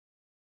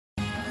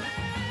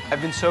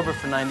I've been sober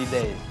for 90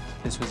 days.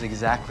 This was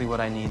exactly what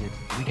I needed.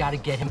 We gotta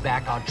get him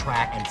back on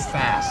track and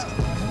fast.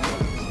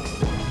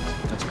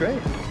 That's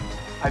great.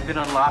 I've been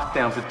on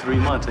lockdown for 3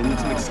 months. I need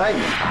some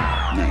excitement.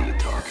 Now you're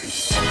talking.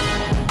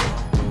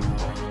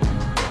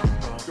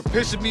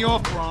 You're pissing me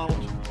off,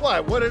 Ronald.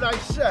 What? What did I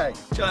say?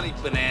 Johnny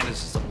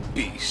Bananas is a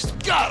beast.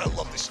 God, I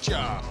love this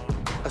job.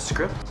 A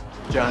script?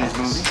 Johnny's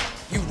movie?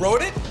 You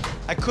wrote it?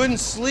 I couldn't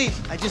sleep.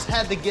 I just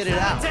had to get it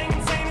out.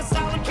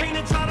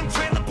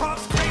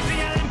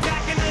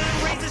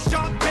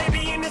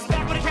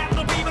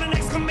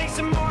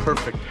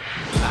 Perfect.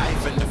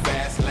 Life in the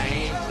fast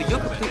lane. But you're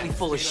completely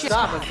full of shit.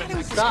 Stop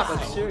it. Stop.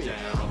 I'm serious.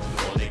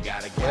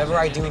 Whatever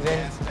I do,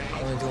 Vin,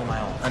 I'm gonna do on my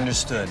own.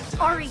 Understood.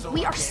 Ari,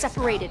 we are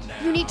separated.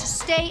 You need to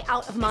stay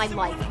out of my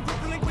life.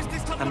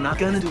 I'm not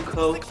gonna do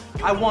coke.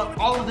 I want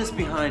all of this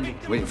behind me.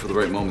 Waiting for the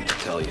right moment to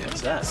tell you.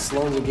 What's that?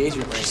 Slow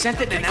engagement ring.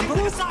 Sent it in an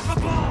envelope?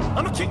 I'm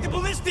gonna kick the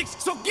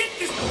ballistics, so get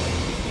this.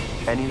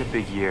 I need a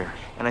big year,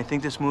 and I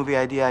think this movie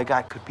idea I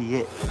got could be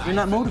it. You're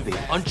not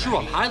motivated. Untrue,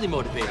 I'm highly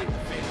motivated.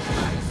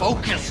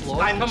 Focus,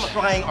 Lloyd. I'm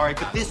trying, Ari,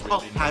 but this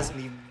book has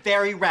me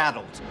very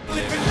rattled.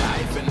 Living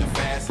life in the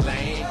fast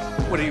lane.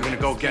 What, are you gonna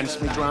go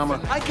against me, drama?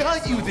 I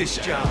got you this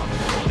job.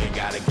 Only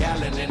got a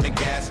gallon in the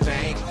gas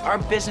tank. Our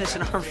business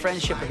and our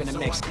friendship are gonna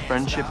mix.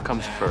 Friendship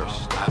comes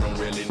first. I don't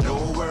really know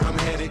where I'm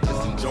headed,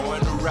 just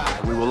enjoying the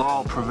ride. We will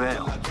all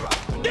prevail.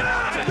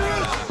 Yeah!